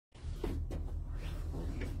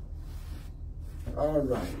All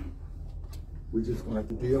right. We're just going to have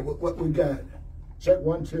to deal with what we got. Check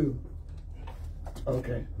 1, 2.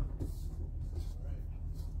 Okay.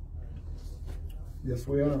 Yes,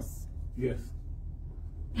 we are. Yes.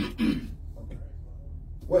 Okay.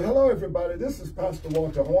 Well, hello, everybody. This is Pastor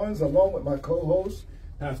Walter Owens, along with my co-host,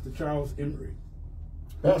 Pastor Charles Emery.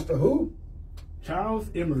 Pastor who?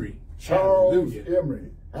 Charles Emery. Charles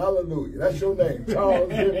Emery. Hallelujah. That's your name,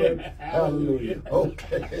 Charles Emery. Hallelujah.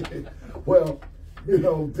 Okay. Well, you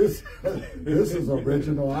know, this is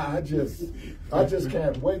original. I just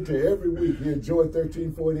can't wait till every week you enjoy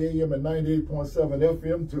 1340 AM and 98.7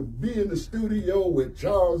 FM to be in the studio with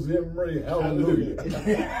Charles Emery. Hallelujah.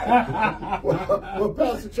 well,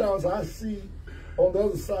 Pastor Charles, I see on the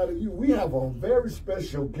other side of you, we have a very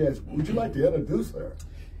special guest. Would you like to introduce her?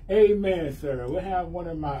 Amen, sir. We have one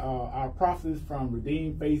of my our prophets from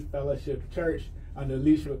Redeemed Faith Fellowship Church under the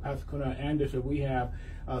leadership of Pastor Kuna Anderson. We have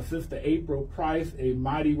Sister April Price, a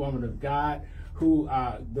mighty woman of God, who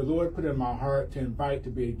the Lord put in my heart to invite to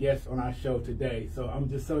be a guest on our show today. So I'm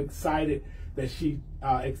just so excited that she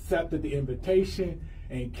accepted the invitation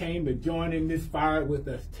and came to join in this fire with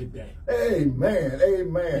us today. Amen,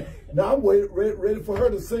 amen. Now I'm ready for her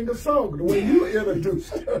to sing a song the way you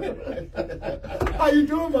introduced her. How you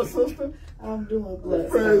doing, my sister? I'm doing blessed.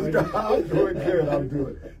 Praise God. I'm doing good. I'm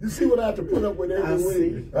doing. You see what I have to put up with every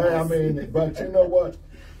week? I mean, but you know what?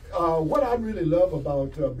 What I really love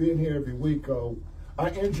about being here every week, our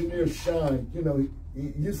engineer Sean, you know,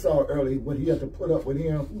 you saw earlier what he had to put up with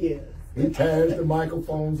him. Yes. He tears the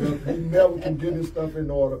microphones up. He never can get his stuff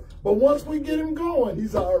in order. But once we get him going,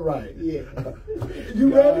 he's all right. Yeah.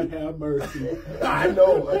 You ready? God have mercy. I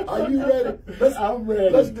know. Are you ready? I'm ready.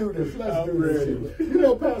 Let's do this. Let's do this. Ready. You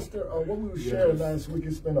know, Pastor, what we were sharing last week,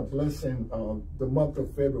 it's been a blessing, the month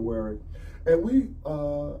of February. And we,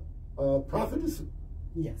 Prophetess?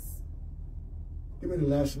 Yes. Give me the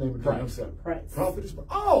last name of the Price. Prophetess.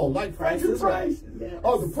 Oh, like Price Frankie is Price? Right. Yes.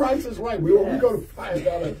 Oh, the price is right. We're going to find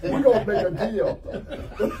out. We're going to make a deal.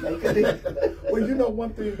 Well, you know,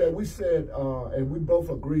 one thing that we said, and we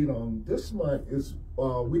both agreed on this month is,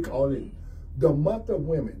 we call it the month of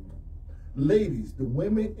women. Ladies, the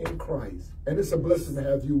women in Christ. And it's a blessing to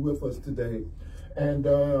have you with us today. And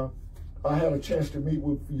I had a chance to meet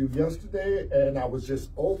with you yesterday, and I was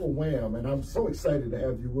just overwhelmed, and I'm so excited to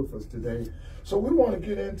have you with us today. So we want to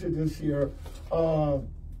get into this here. Our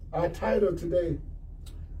title today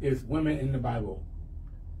is Women in the Bible.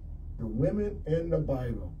 The Women in the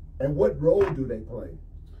Bible. And what role do they play?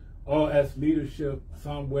 Oh, as leadership,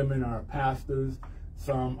 some women are pastors,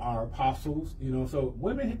 some are apostles, you know, so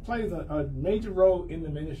women plays a major role in the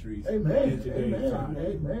ministries. Amen. In today's Amen. time.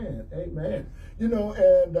 Amen. Amen. You know,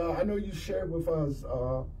 and I know you shared with us,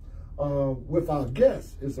 with our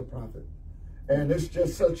guest is a prophet. And it's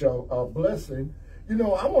just such a blessing. You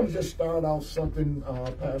know, I want to just start off something,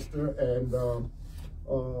 Pastor, and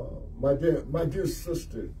my dear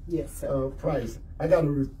sister, yes, sir. Price. I got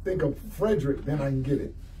to think of Frederick, then I can get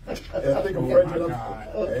it. I think of Frederick.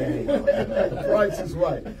 Okay. Price is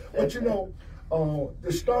right. But you know,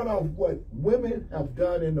 to start off what women have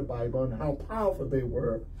done in the Bible and how powerful they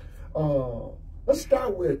were, let's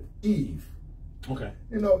start with Eve. Okay.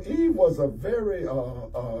 You know, Eve was a very,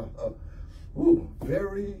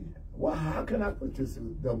 well, how can I put this?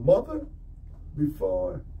 The mother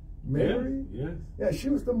before Mary? Yes. Yeah, she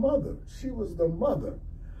was the mother. She was the mother.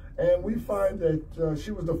 And we find that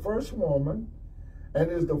she was the first woman, and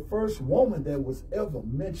is the first woman that was ever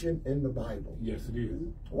mentioned in the Bible. Yes, it is.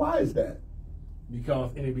 Why is that?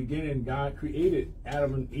 Because in the beginning, God created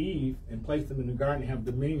Adam and Eve and placed them in the garden to have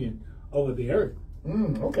dominion over the earth.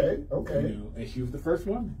 Okay. You know, and she was the first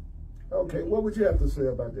woman. Okay, what would you have to say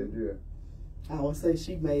about that, dear? I would say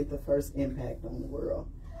she made the first impact on the world.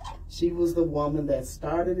 She was the woman that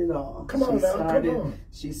started it all. Come on.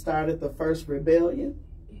 She started the first rebellion.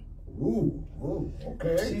 Ooh,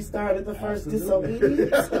 okay. She started the first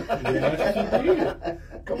disobedience. Yes,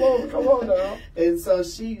 Come on now. And so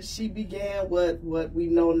she began what we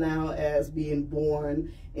know now as being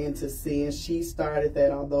born into sin. She started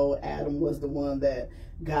that, although Adam was the one that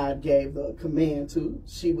God gave the command to.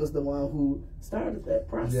 She was the one who started that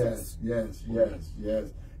process. Yes.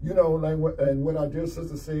 You know, like what our dear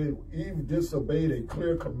sister said, Eve disobeyed a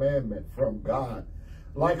clear commandment from God.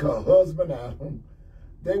 Like her husband Adam,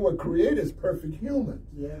 they were created as perfect humans.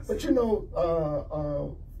 Yes. But you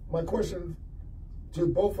know, my question to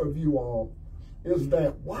both of you all is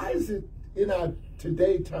that why is it in our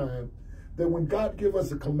today time that when God gives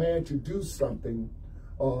us a command to do something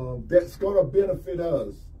that's going to benefit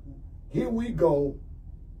us, here we go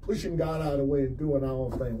pushing God out of the way and doing our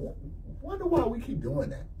own thing? Wonder why we keep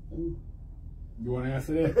doing that. You want to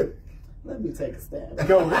answer that? Let me take a stab.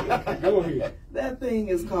 Go ahead. Go ahead. That thing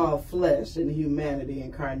is called flesh and humanity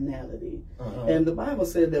and carnality. And the Bible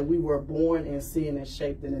said that we were born in sin and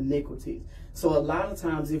shaped in iniquities. So a lot of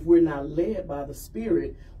times if we're not led by the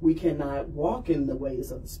Spirit, we cannot walk in the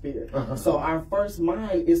ways of the Spirit. So our first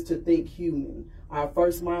mind is to think human. Our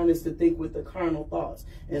first mind is to think with the carnal thoughts.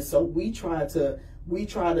 And so we try to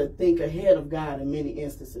think ahead of God in many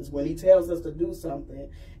instances. When he tells us to do something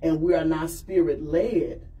and we are not Spirit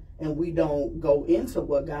led, and we don't go into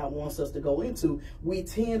what God wants us to go into, we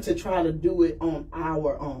tend to try to do it on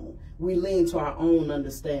our own. We lean to our own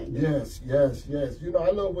understanding. Yes, yes, yes. You know,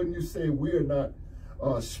 I love when you say we're not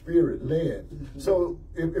Spirit-led. So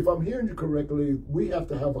if I'm hearing you correctly, we have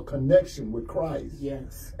to have a connection with Christ.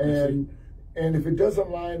 Yes. And if it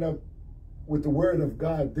doesn't line up with the Word of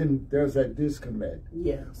God, then there's that disconnect.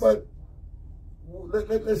 Yes. But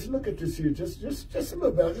let's look at this here just a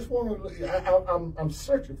little bit. I just want to look. I'm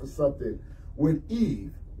searching for something with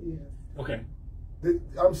Eve. Yeah. Okay.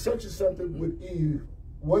 I'm searching something with Eve.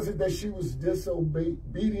 Was it that she was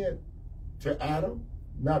disobedient to Adam,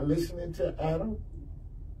 not listening to Adam?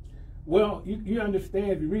 Well, you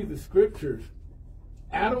understand, if you read the scriptures,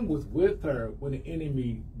 Adam was with her when the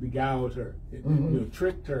enemy beguiled her, you know,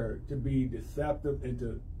 tricked her to be deceptive and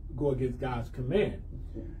to go against God's command.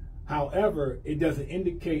 However, it doesn't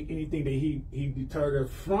indicate anything that he deterred her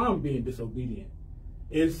from being disobedient.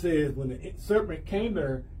 It says when the serpent came to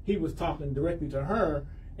her, he was talking directly to her,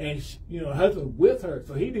 and she, you know, her husband with her,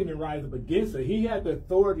 so he didn't even rise up against her. He had the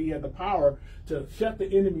authority, he had the power to shut the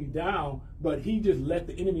enemy down, but he just let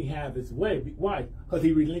the enemy have his way. Why? Because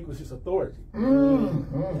he relinquished his authority.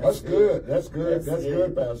 That's good. That's good. That's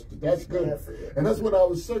good, Pastor. That's good. And that's what I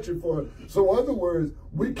was searching for. So, in other words,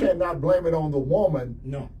 we cannot blame it on the woman.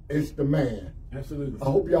 No. It's the man. Absolutely. I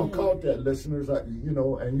hope y'all caught that, listeners. You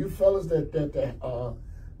know, and you fellas that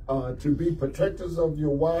to be protectors of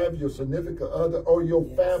your wife, your significant other, or your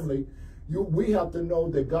family, we have to know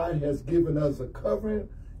that God has given us a covering.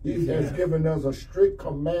 He has given us a strict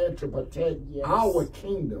command to protect our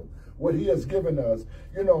kingdom, what he has given us.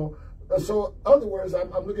 You know, so in other words, I'm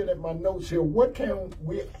looking at my notes here. What can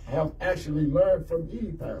we have actually learned from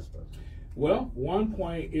Eve, Pastor? Well, one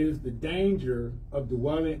point is the danger of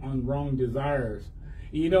dwelling on wrong desires.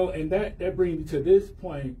 You know, and that brings me to this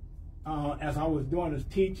point. As I was doing this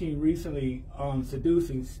teaching recently on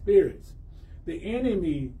seducing spirits, the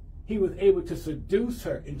enemy, he was able to seduce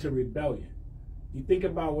her into rebellion. You think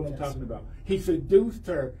about what I'm talking about. He seduced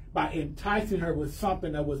her by enticing her with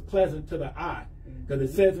something that was pleasant to the eye. Because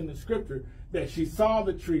it says in the scripture that she saw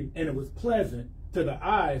the tree and it was pleasant to the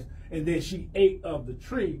eyes, and then she ate of the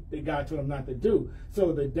tree that God told him not to do.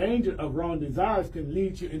 So the danger of wrong desires can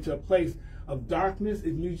lead you into a place of darkness.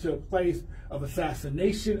 It leads you to a place of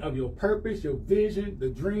assassination of your purpose, your vision, the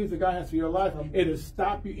dreams that God has for your life. It'll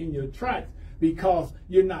stop you in your tracks because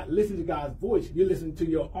you're not listening to God's voice. You're listening to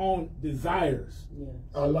your own desires.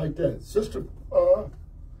 I like that. Sister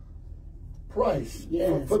Price.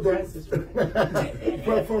 Yes, for Price is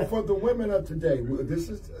right. for the women of today, this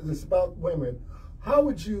is about women. How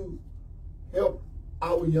would you help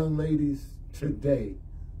our young ladies today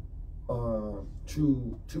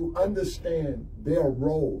to understand their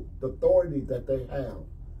role, the authority that they have?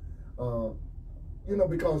 You know,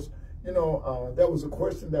 because, you know, there was a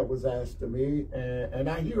question that was asked to me, and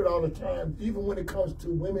I hear it all the time, even when it comes to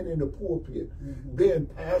women in the pulpit, being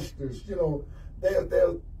pastors, you know,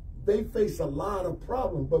 they face a lot of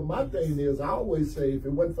problems. But my thing is, I always say, if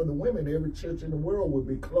it wasn't for the women, every church in the world would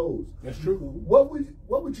be closed. That's true. What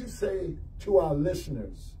would you say to our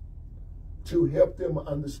listeners to help them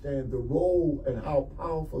understand the role and how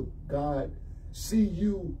powerful God see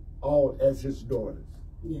you all as his daughters?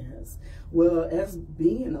 Yes. Well, as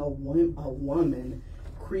being a woman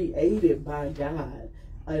created by God,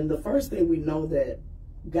 and the first thing we know that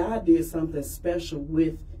God did something special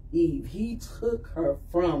with Eve. He took her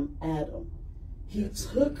from Adam. He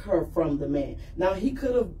took her from the man. Now, he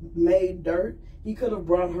could have made dirt. He could have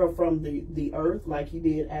brought her from the earth like he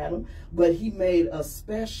did Adam, but he made a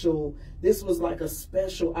special, this was like a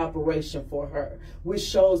special operation for her, which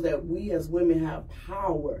shows that we as women have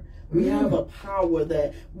power. We have a power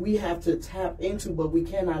that we have to tap into, but we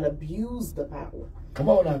cannot abuse the power. Come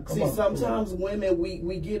on now, come on. See, sometimes women,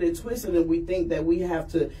 we get it twisted and we think that we have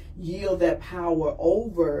to yield that power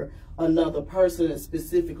over another person, and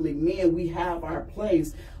specifically men. We have our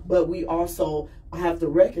place, but we also have to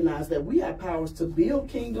recognize that we have powers to build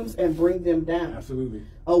kingdoms and bring them down. Absolutely.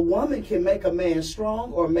 A woman can make a man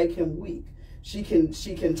strong or make him weak. She can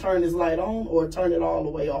turn his light on or turn it all the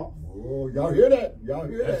way off. Oh, y'all hear that? Y'all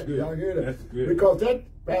hear that? Good. Y'all hear that? That's good. Because that,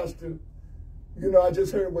 Pastor, You know, I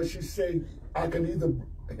just heard what she said. I can either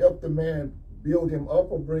help the man build him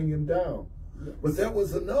up or bring him down. Yes. But there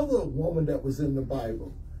was another woman that was in the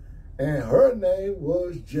Bible, and her name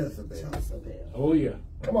was Jezebel. Oh, yeah.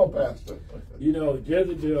 Come on, Pastor. You know,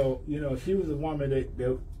 Jezebel, you know, she was a woman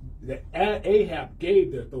that Ahab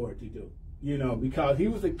gave the authority to, you know, because he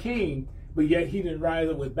was a king, but yet he didn't rise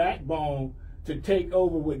up with backbone to take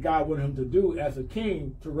over what God wanted him to do as a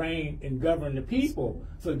king, to reign and govern the people.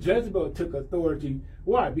 So Jezebel took authority.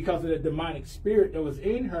 Why? Because of the demonic spirit that was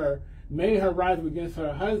in her, made her rise up against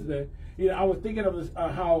her husband. You know, I was thinking of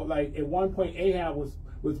how, like, at one point Ahab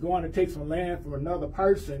was going to take some land from another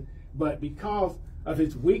person, but because of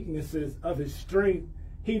his weaknesses, of his strength,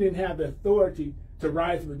 he didn't have the authority to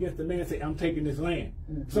rise up against the man and say, I'm taking this land.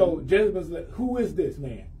 Mm-hmm. So Jezebel's like, who is this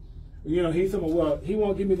man? You know, he's saying, well, he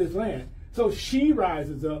won't give me this land. So she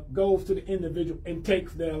rises up, goes to the individual and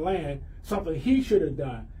takes their land, something he should have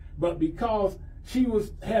done. But because she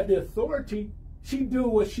had the authority, she do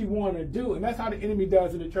what she wanted to do. And that's how the enemy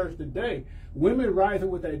does in the church today. Women rise up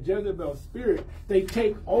with that Jezebel spirit. They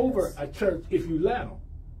take over a church if you let them.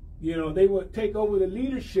 You know, they will take over the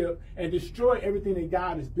leadership and destroy everything that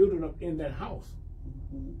God is building up in that house.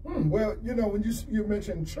 Well, you know, when you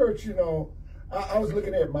mentioned church, you know, I was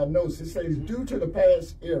looking at my notes. It says, due to the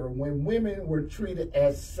past era, when women were treated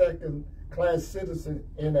as second-class citizens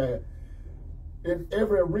in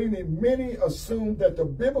every arena, many assumed that the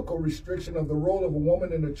biblical restriction of the role of a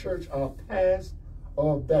woman in the church are past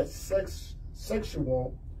of that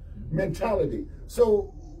sexual mentality.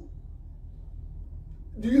 So,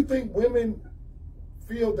 do you think women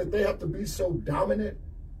feel that they have to be so dominant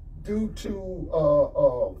due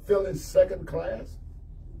to feeling second class?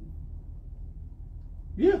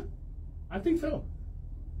 Yeah, I think so.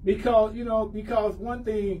 Because, you know, because one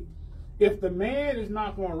thing, if the man is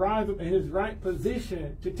not going to rise up in his right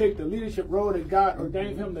position to take the leadership role that God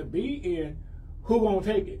ordained him to be in, who won't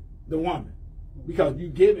take it? The woman. Because you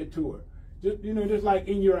give it to her. Just, you know, just like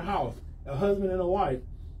in your house, a husband and a wife.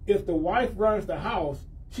 If the wife runs the house,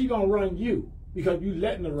 she going to run you because you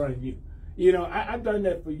letting her run you. You know, I've done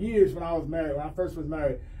that for years when I was married. When I first was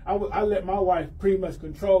married, I let my wife pretty much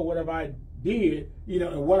control whatever I did, you know,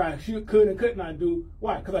 and what I could and could not do.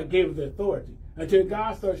 Why? Because I gave her the authority. Until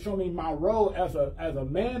God started showing me my role as a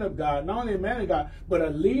man of God, not only a man of God, but a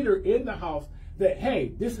leader in the house, that,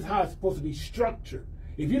 hey, this is how it's supposed to be structured.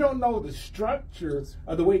 If you don't know the structure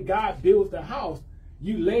of the way God builds the house,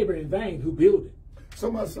 you labor in vain who build it. So,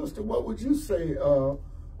 my sister, what would you say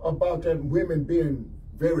about that women being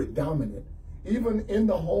very dominant, even in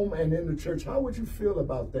the home and in the church? How would you feel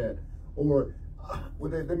about that? Or,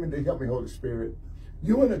 let me help me, Holy Spirit.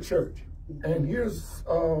 You in a church, and here's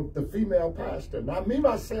the female pastor. Now, me,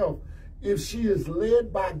 myself, if she is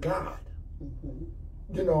led by God,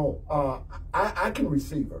 you know, I can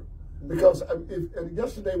receive her. Because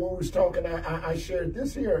yesterday when we was talking, I shared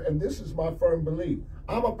this here, and this is my firm belief.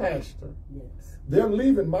 I'm a pastor. Yes. They're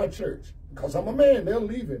leaving my church because I'm a man. They're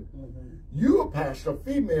leaving. You're a pastor,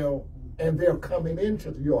 female, and they're coming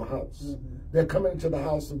into your house. They're coming into the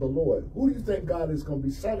house of the Lord. Who do you think God is going to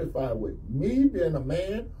be satisfied with? Me being a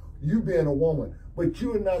man, you being a woman. But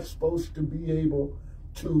you're not supposed to be able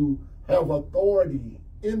to have authority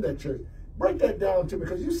in that church. Break that down to me,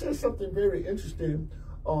 because you said something very interesting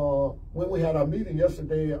when we had our meeting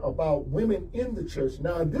yesterday about women in the church.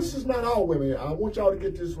 Now, this is not all women. I want y'all to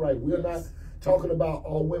get this right. We're not talking about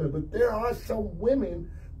all women, but there are some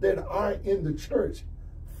women that are in the church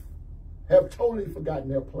have totally forgotten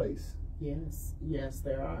their place. Yes, yes,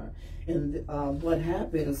 there are. And what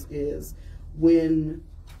happens is when,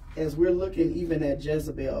 as we're looking even at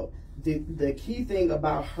Jezebel, the key thing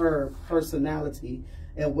about her personality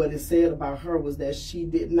and what is said about her was that she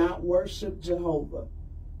did not worship Jehovah.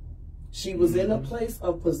 She was in a place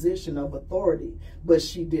of position of authority, but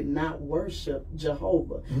she did not worship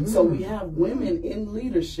Jehovah. So we have women in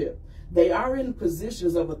leadership. They are in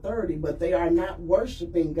positions of authority, but they are not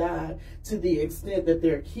worshiping God to the extent that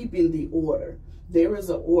they're keeping the order. There is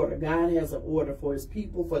an order. God has an order for his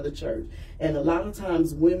people, for the church. And a lot of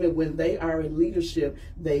times women, when they are in leadership,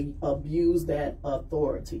 they abuse that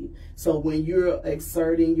authority. So when you're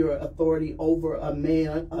exerting your authority over a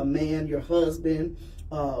man, your husband,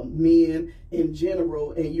 men in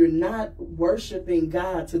general, and you're not worshiping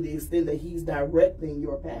God to the extent that he's directing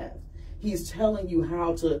your path. He's telling you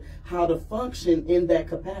how to function in that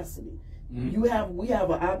capacity. We have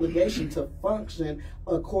an obligation to function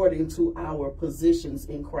according to our positions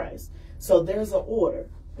in Christ. So there's an order.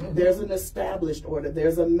 There's an established order.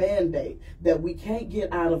 There's a mandate that we can't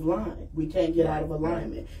get out of line. We can't get out of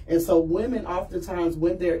alignment. And so women oftentimes,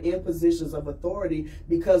 when they're in positions of authority,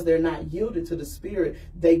 because they're not yielded to the Spirit,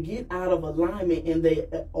 they get out of alignment and they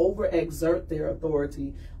overexert their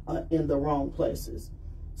authority in the wrong places.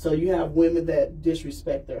 So you have women that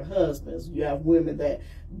disrespect their husbands. You have women that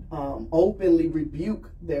openly rebuke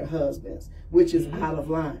their husbands, which is out of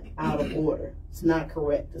line, out of order. It's not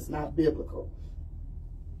correct. It's not biblical.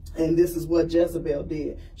 And this is what Jezebel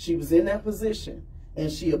did. She was in that position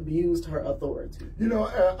and she abused her authority. You know,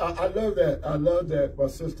 I love that. I love that, my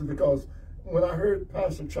sister, because when I heard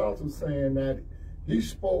Pastor Charles was saying that, he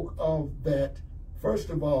spoke of that, first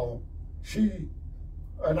of all, she,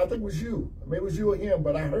 and I think it was you, maybe it was you or him,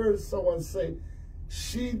 but I heard someone say,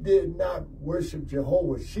 she did not worship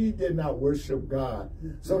Jehovah. She did not worship God.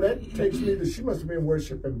 So that takes me to, she must have been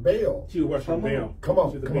worshiping Baal. She worshiped Baal. Come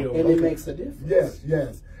on. And it makes a difference. Yes,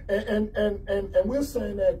 yes. And we're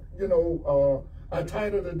saying that, you know, our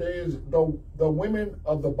title today is the women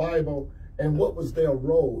of the Bible and what was their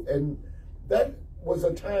role. And that was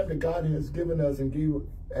a time that God has given us and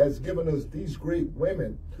has given us these great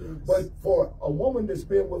women. Yes. But for a woman that's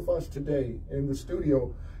been with us today in the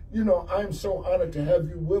studio, you know, I'm so honored to have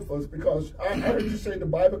you with us, because I heard you say the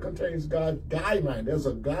Bible contains God's guideline. There's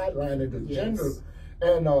a guideline in the gender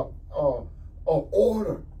and a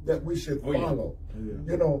order that we should follow.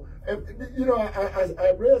 You know, and you know,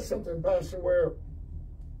 I read something, Pastor, where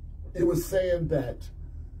it was saying that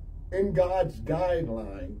in God's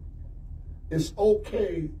guideline, it's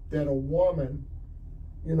okay that a woman,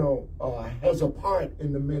 you know, has a part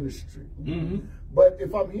in the ministry. But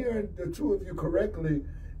if I'm hearing the two of you correctly,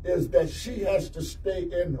 is that she has to stay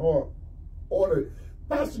in her order.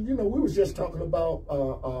 Pastor, you know, we was just talking about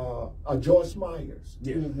Joyce Myers,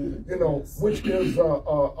 you know, which is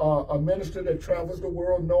a minister that travels the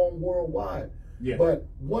world, known worldwide. But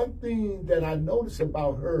one thing that I noticed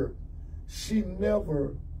about her, she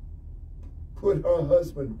never put her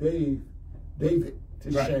husband David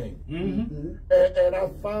to shame. And I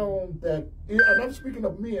found that, and I'm speaking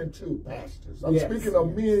of men too, pastors. I'm speaking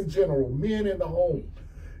of men in general, men in the home.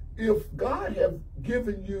 If God have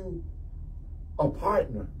given you a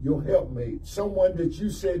partner, your helpmate, someone that you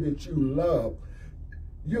say that you love,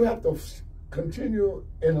 you have to continue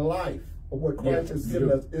in life of what Christ has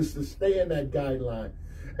given us is to stay in that guideline.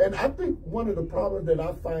 And I think one of the problems that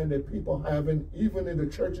I find that people having, even in the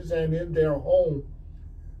churches and in their home,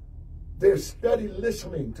 they're steady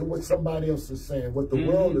listening to what somebody else is saying, what the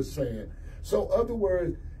world is saying. So, other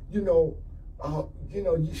words, you know,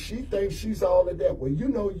 she thinks she's all of that. Well, you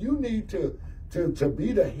know, you need to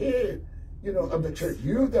be the head, you know, of the church.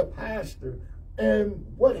 You're the pastor. And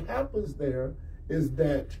what happens there is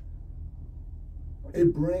that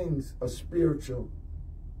it brings a spiritual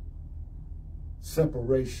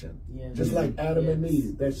separation. Just like Adam and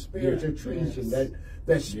Eve, that spiritual treason,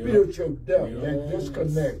 that spiritual death, that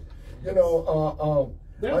disconnect. You know,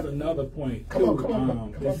 that's another point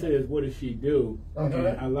too. It says, what does she do? And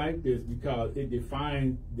I like this because it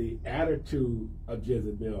defines the attitude of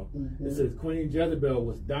Jezebel. It says Queen Jezebel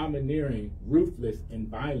was domineering, ruthless, and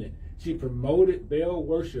violent. She promoted Baal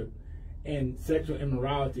worship and sexual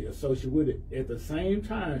immorality associated with it. At the same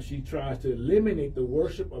time, she tries to eliminate the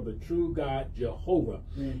worship of the true God, Jehovah.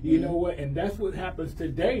 You know what? And that's what happens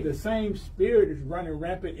today. The same spirit is running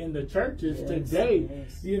rampant in the churches today,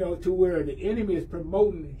 you know, to where the enemy is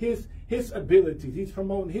promoting his abilities. He's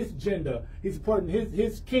promoting his agenda. He's supporting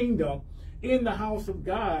his kingdom in the house of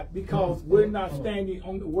God, because we're not standing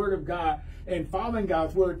on the word of God and following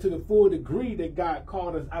God's word to the full degree that God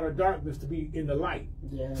called us out of darkness to be in the light.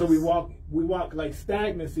 So we walk like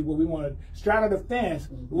stagnancy, where we want to straddle the fence.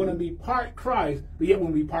 We want to be part Christ, but yet we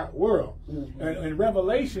want to be part world. And in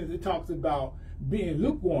Revelations, it talks about being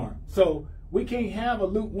lukewarm. So we can't have a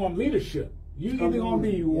lukewarm leadership. You either going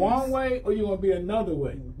to be one way or you're going to be another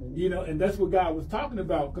way. You know, and that's what God was talking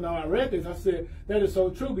about. When I read this, I said, that is so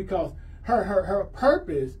true, because her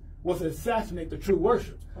purpose was to assassinate the true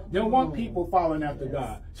worship. They don't want people following after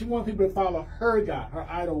God. She wants people to follow her God, her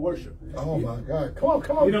idol worship. Oh my God.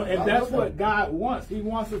 Come on. You know, and that's what God wants. He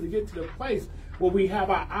wants us to get to the place where we have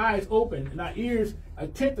our eyes open and our ears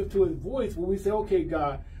attentive to his voice, where we say, okay,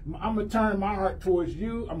 God, I'm going to turn my heart towards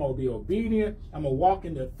you. I'm going to be obedient. I'm going to walk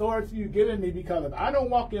in the authority you've given me, because if I don't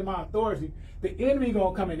walk in my authority, the enemy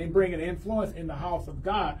going to come in and bring an influence in the house of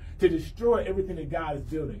God to destroy everything that God is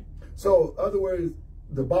building. So, in other words,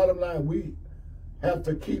 the bottom line, we have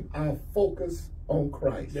to keep our focus on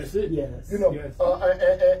Christ. That's it. You know,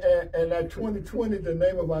 and at 2020, the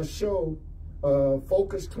name of our show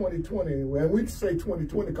Focus 2020, and we say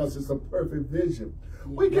 2020 because it's a perfect vision.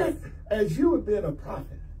 We get, as you have been a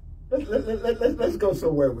prophet, let's go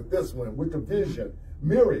somewhere with this one, with the vision.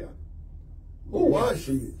 Miriam, who was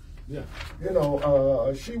she? Yeah. You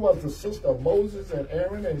know, she was the sister of Moses and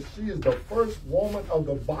Aaron, and she is the first woman of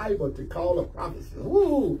the Bible to call a prophet.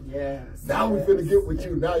 Woo! Yes. Now we're finna get with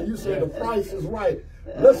you. Now you say the price is right.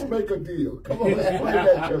 Let's make a deal. Come on, let's play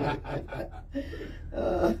that to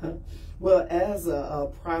me. Well, as a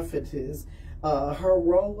prophetess, her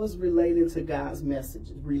role was related to God's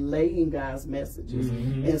messages, relaying God's messages.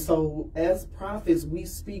 And so as prophets, we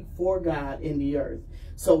speak for God in the earth.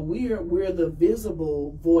 So we're the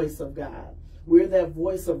visible voice of God. We're that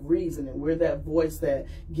voice of reasoning. We're that voice that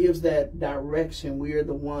gives that direction. We're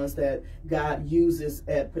the ones that God uses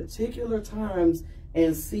at particular times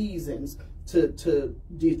and seasons to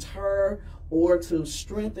deter or to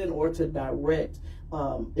strengthen or to direct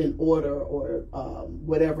in order or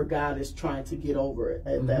whatever God is trying to get over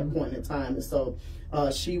at that point in time. And so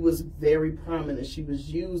she was very prominent. She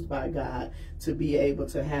was used by God to be able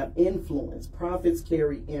to have influence. Prophets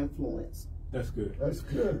carry influence. That's good. That's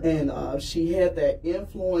good. And she had that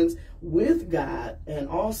influence with God, and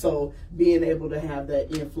also being able to have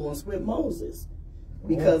that influence with Moses.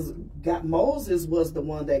 Because Moses was the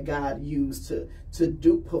one that God used to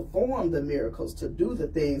perform the miracles, to do the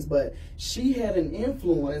things, but she had an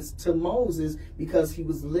influence to Moses because he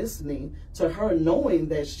was listening to her, knowing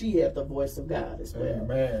that she had the voice of God as well.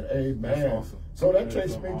 Amen. Amen. That's awesome. So that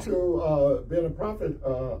takes me to being a prophet,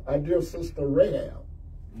 our dear sister Rahab.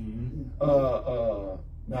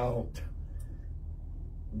 Now,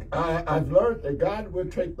 I've learned that God will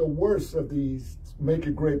take the worst of these, make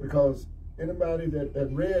it great, because anybody that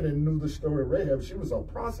read and knew the story of Rahab, she was a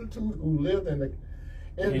prostitute who lived in the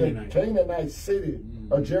Canaanite city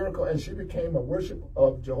of Jericho, and she became a worshiper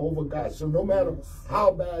of Jehovah God. So no matter how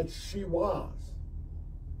bad she was,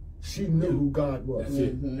 she knew who God was. That's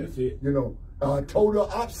it. That's it. You know, total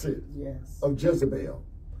opposite of Jezebel.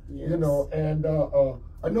 You know, and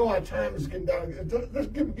I know our time is getting down.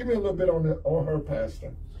 Just give me a little bit on her,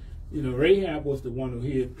 Pastor. You know, Rahab was the one who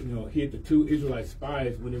hid the two Israelite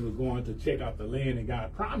spies when they were going to check out the land, and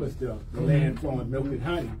God promised them the land flowing milk and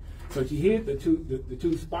honey. So she hid the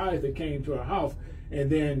two spies that came to her house, and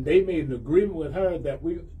then they made an agreement with her that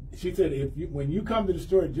she said, when you come to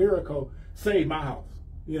destroy Jericho, save my house.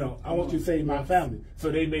 You know, I want you to save my family. So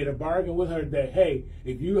they made a bargain with her that, hey,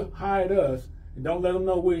 if you hide us and don't let them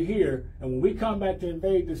know we're here, and when we come back to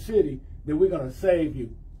invade the city, then we're going to save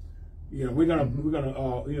you. You know, we're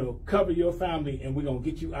gonna cover your family, and we're gonna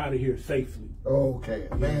get you out of here safely. Okay,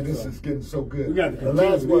 man, this is getting so good. We got to the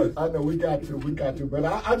last one, I know we got to, but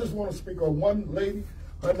I just want to speak on one lady.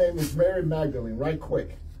 Her name is Mary Magdalene. Right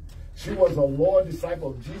quick, she was a loyal disciple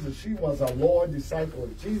of Jesus. She was a loyal disciple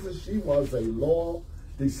of Jesus. She was a loyal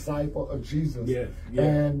disciple of Jesus. Yeah.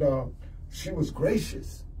 And she was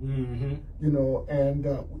gracious. You know, and.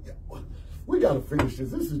 We got to finish this.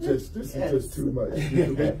 This is just too much.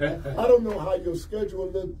 I don't know how your schedule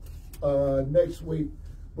look next week,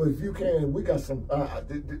 but if you can, we got some.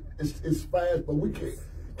 It's fast, but we can.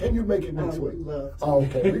 Can you make it next week? Oh,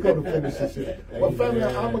 okay, we're going to finish this here. Well, family,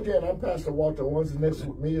 I'm Pastor Walter Owens, and next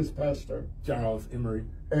with me is Pastor Charles Emery.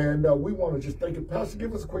 And we want to just thank you. Pastor,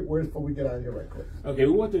 give us a quick word before we get out of here right quick. Okay,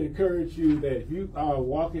 we want to encourage you that if you are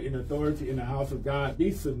walking in authority in the house of God,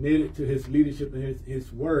 be submitted to his leadership and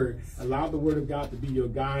his word. Allow the word of God to be your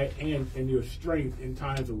guide and your strength in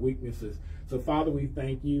times of weaknesses. So, Father, we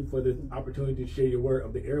thank you for this opportunity to share your word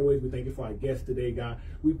of the airways. We thank you for our guest today, God.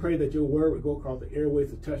 We pray that your word would go across the airways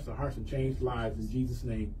to touch the hearts and change lives. In Jesus'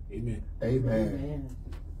 name, amen. Amen.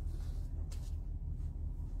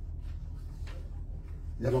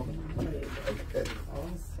 Okay.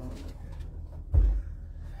 Awesome.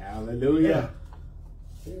 Hallelujah.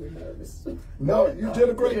 Very nervous. No, you did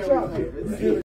a great job. You did